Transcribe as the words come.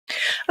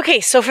Okay,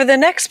 so for the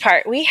next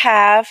part,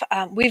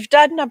 we've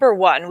done number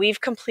one. We've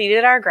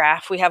completed our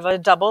graph. We have a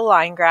double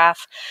line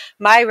graph.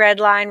 My red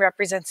line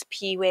represents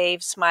P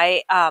waves.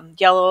 My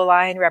yellow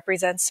line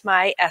represents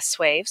my S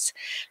waves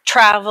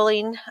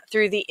traveling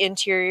through the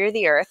interior of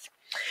the Earth.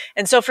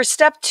 And so for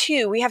step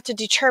two, we have to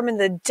determine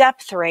the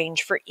depth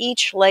range for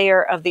each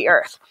layer of the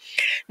Earth.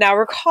 Now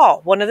recall,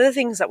 one of the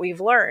things that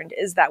we've learned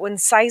is that when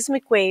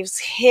seismic waves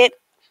hit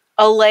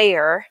a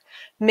layer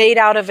made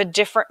out of a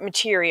different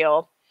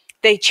material,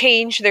 they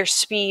change their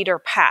speed or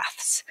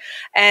paths.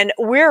 And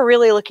we're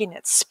really looking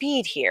at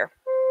speed here.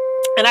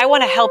 And I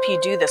want to help you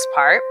do this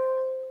part.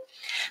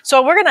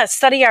 So we're going to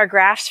study our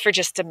graphs for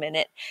just a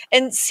minute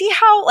and see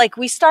how, like,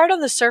 we start on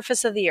the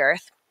surface of the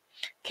Earth.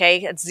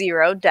 Okay, at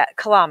 0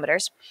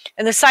 kilometers.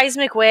 And the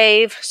seismic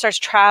wave starts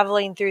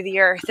traveling through the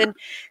Earth. And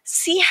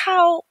see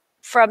how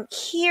from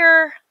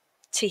here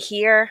to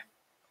here,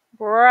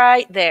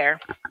 right there,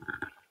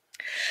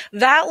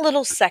 that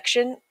little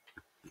section,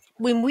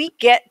 when we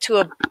get to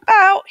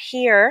about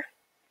here,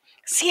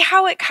 see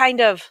how it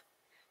kind of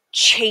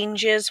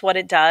changes what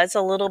it does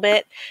a little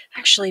bit?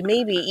 Actually,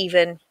 maybe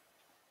even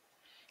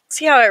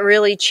see how it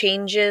really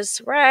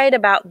changes right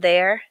about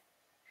there.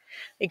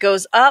 It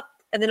goes up,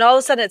 and then all of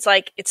a sudden it's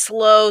like it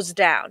slows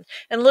down.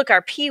 And look,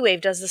 our P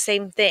wave does the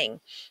same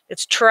thing.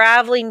 It's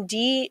traveling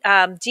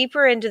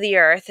deeper into the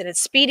Earth, and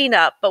it's speeding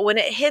up. But when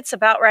it hits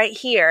about right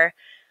here,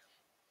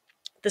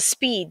 the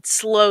speed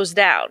slows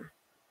down.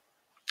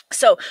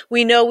 So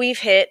we know we've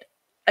hit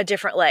a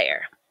different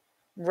layer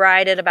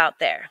right at about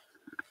there.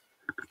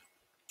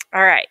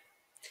 All right.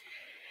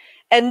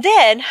 And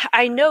then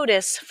I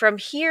notice from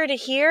here to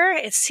here,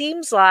 it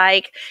seems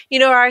like,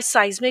 our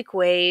seismic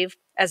wave,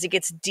 as it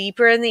gets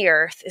deeper in the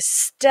Earth, is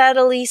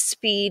steadily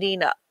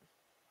speeding up.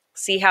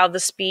 See how the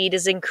speed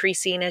is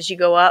increasing as you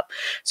go up?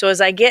 So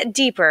as I get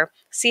deeper,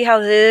 see how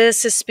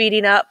this is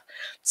speeding up?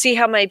 See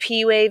how my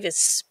P wave is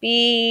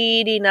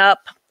speeding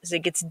up? As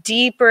it gets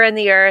deeper in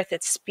the Earth,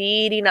 it's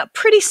speeding up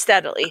pretty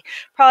steadily.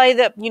 Probably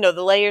the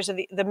layers of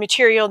the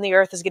material in the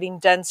Earth is getting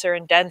denser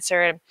and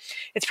denser, and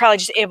it's probably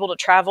just able to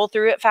travel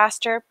through it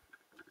faster.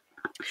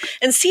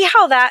 And see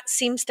how that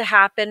seems to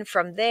happen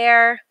from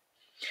there.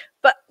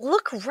 But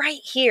look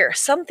right here.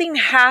 Something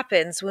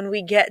happens when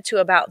we get to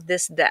about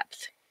this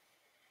depth.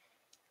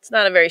 It's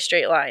not a very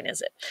straight line,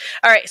 is it?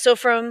 All right, so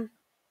from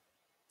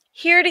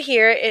here to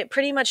here, it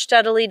pretty much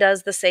steadily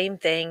does the same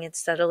thing. It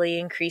steadily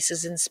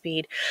increases in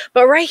speed.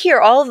 But right here,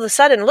 all of a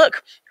sudden,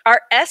 look,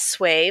 our S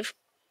wave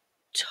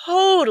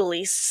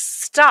totally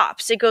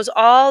stops. It goes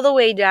all the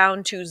way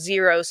down to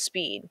 0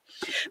 speed.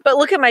 But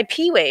look at my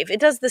P wave.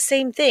 It does the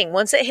same thing.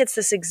 Once it hits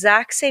this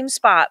exact same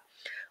spot,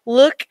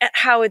 look at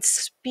how its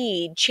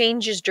speed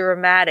changes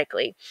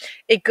dramatically.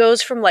 It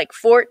goes from like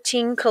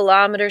 14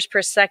 kilometers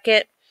per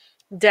second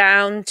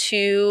down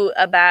to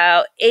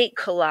about 8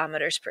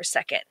 kilometers per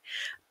second.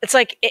 It's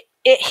like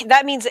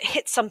that means it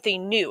hit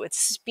something new. Its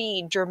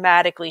speed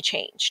dramatically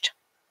changed.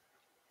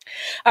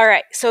 All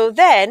right, so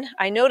then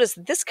I notice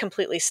that this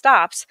completely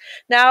stops.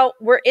 Now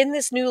we're in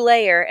this new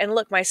layer, and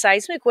look, my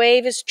seismic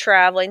wave is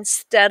traveling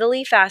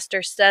steadily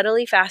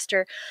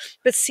faster,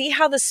 but see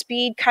how the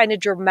speed kind of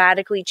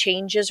dramatically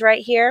changes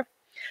right here?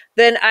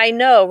 Then I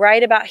know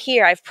right about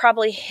here, I've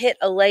probably hit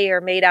a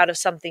layer made out of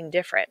something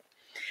different.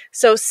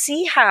 So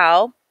see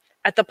how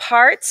at the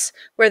parts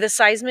where the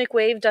seismic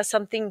wave does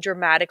something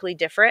dramatically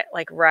different,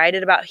 like right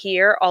at about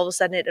here, all of a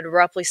sudden it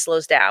abruptly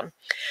slows down.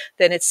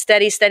 Then it's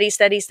steady,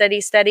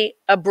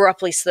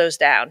 abruptly slows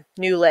down.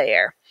 New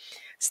layer.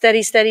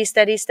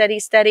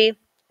 Steady.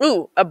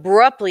 Ooh,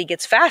 abruptly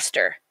gets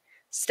faster.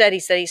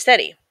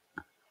 Steady.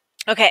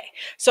 Okay,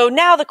 so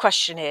now the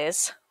question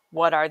is,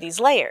 what are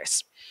these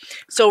layers?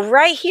 So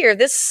right here,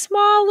 this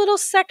small little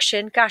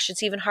section, gosh,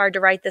 it's even hard to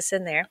write this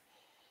in there,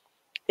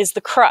 is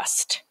the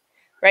crust.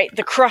 Right?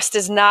 The crust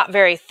is not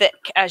very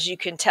thick, as you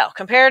can tell.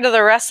 Compared to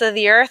the rest of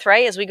the Earth,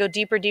 right, as we go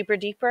deeper,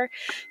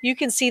 you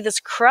can see this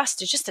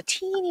crust is just a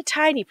teeny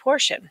tiny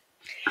portion.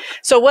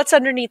 So what's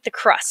underneath the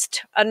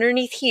crust?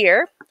 Underneath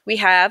here, we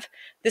have,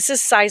 this is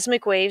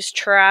seismic waves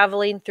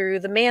traveling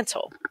through the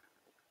mantle.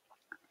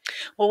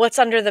 Well, what's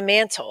under the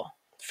mantle?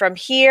 From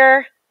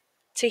here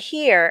to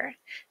here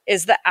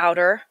is the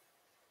outer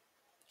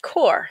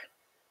core.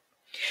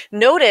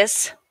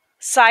 Notice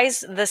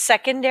the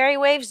secondary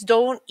waves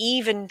don't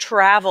even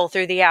travel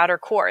through the outer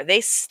core. They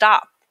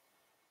stop.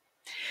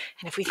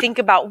 And if we think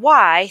about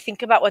why,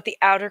 think about what the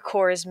outer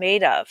core is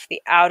made of.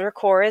 The outer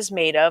core is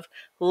made of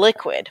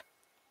liquid.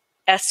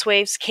 S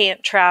waves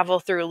can't travel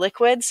through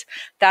liquids.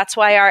 That's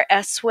why our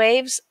S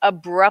waves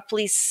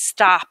abruptly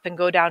stop and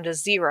go down to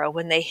 0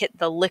 when they hit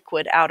the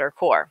liquid outer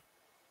core.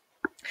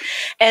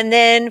 And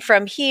then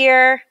from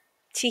here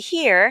to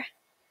here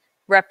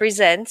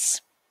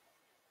represents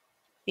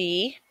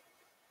the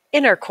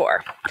inner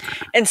core.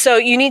 And so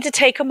you need to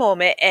take a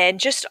moment and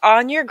just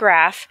on your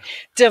graph,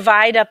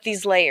 divide up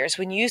these layers.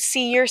 When you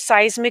see your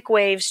seismic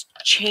waves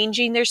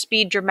changing their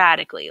speed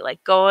dramatically,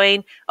 like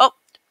going,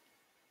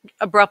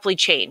 abruptly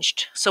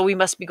changed. So we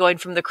must be going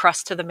from the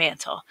crust to the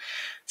mantle.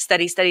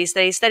 Steady,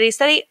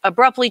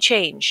 abruptly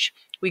changed.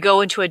 we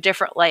go into a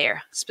different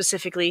layer,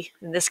 specifically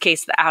in this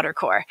case, the outer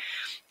core.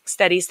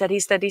 Steady, steady,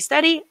 steady,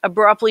 steady,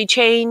 abruptly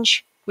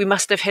change. We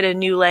must have hit a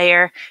new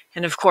layer.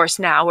 And of course,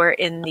 now we're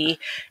in the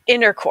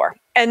inner core.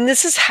 And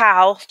this is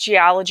how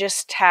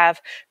geologists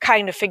have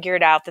kind of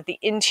figured out that the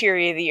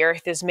interior of the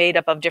Earth is made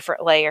up of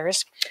different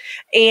layers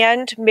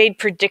and made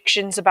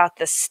predictions about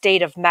the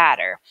state of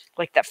matter.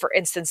 Like that, for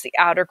instance, the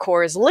outer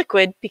core is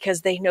liquid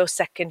because they know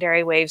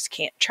secondary waves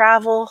can't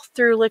travel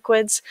through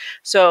liquids.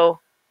 So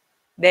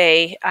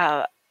they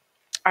are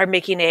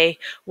making a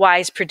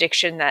wise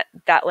prediction that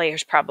that layer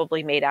is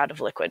probably made out of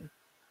liquid.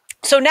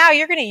 So now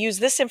you're going to use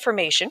this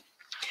information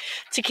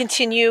to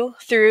continue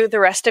through the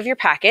rest of your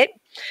packet.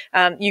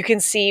 You can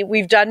see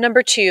we've done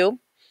number 2.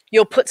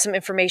 You'll put some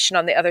information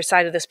on the other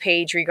side of this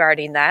page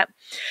regarding that.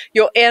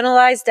 You'll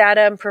analyze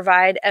data and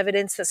provide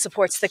evidence that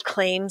supports the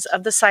claims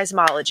of the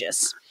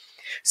seismologists.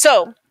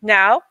 So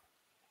now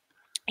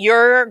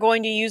you're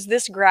going to use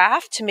this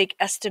graph to make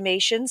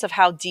estimations of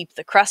how deep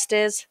the crust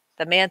is,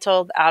 the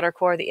mantle, the outer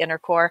core, the inner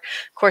core.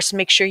 Of course,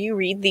 make sure you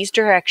read these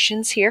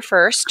directions here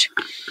first.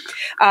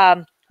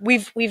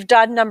 We've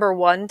done number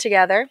 1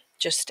 together,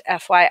 just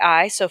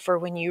FYI. So for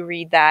when you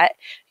read that,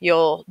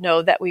 you'll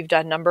know that we've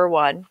done number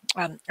 1.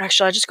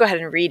 Actually, I'll just go ahead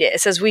and read it.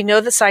 It says, we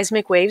know that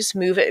seismic waves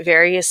move at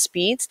various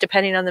speeds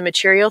depending on the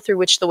material through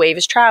which the wave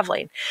is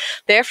traveling.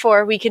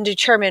 Therefore, we can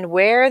determine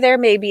where there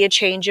may be a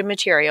change in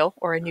material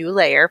or a new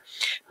layer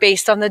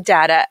based on the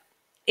data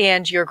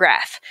and your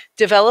graph.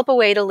 Develop a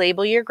way to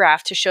label your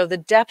graph to show the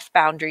depth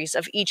boundaries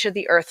of each of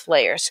the Earth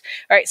layers.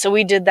 All right, so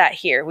we did that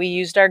here. We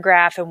used our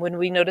graph, and when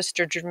we noticed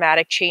a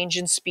dramatic change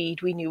in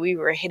speed, we knew we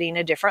were hitting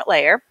a different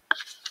layer.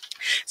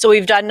 So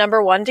we've done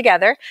number 1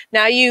 together.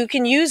 Now you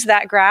can use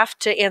that graph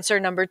to answer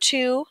number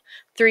 2,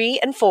 3,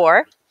 and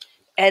 4.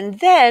 And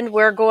then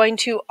we're going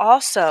to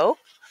also,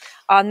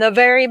 on the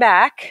very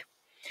back,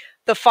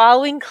 the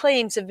following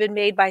claims have been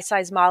made by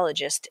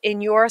seismologists.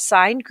 In your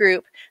assigned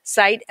group,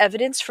 cite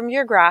evidence from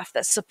your graph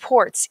that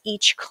supports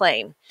each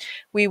claim.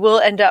 We will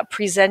end up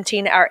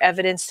presenting our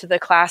evidence to the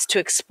class to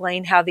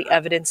explain how the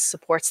evidence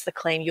supports the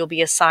claim. You'll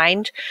be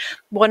assigned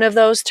one of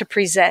those to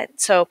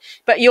present.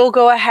 But you'll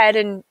go ahead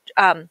and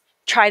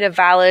try to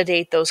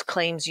validate those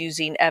claims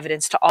using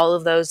evidence to all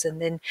of those,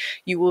 and then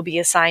you will be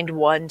assigned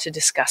one to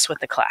discuss with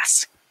the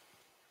class.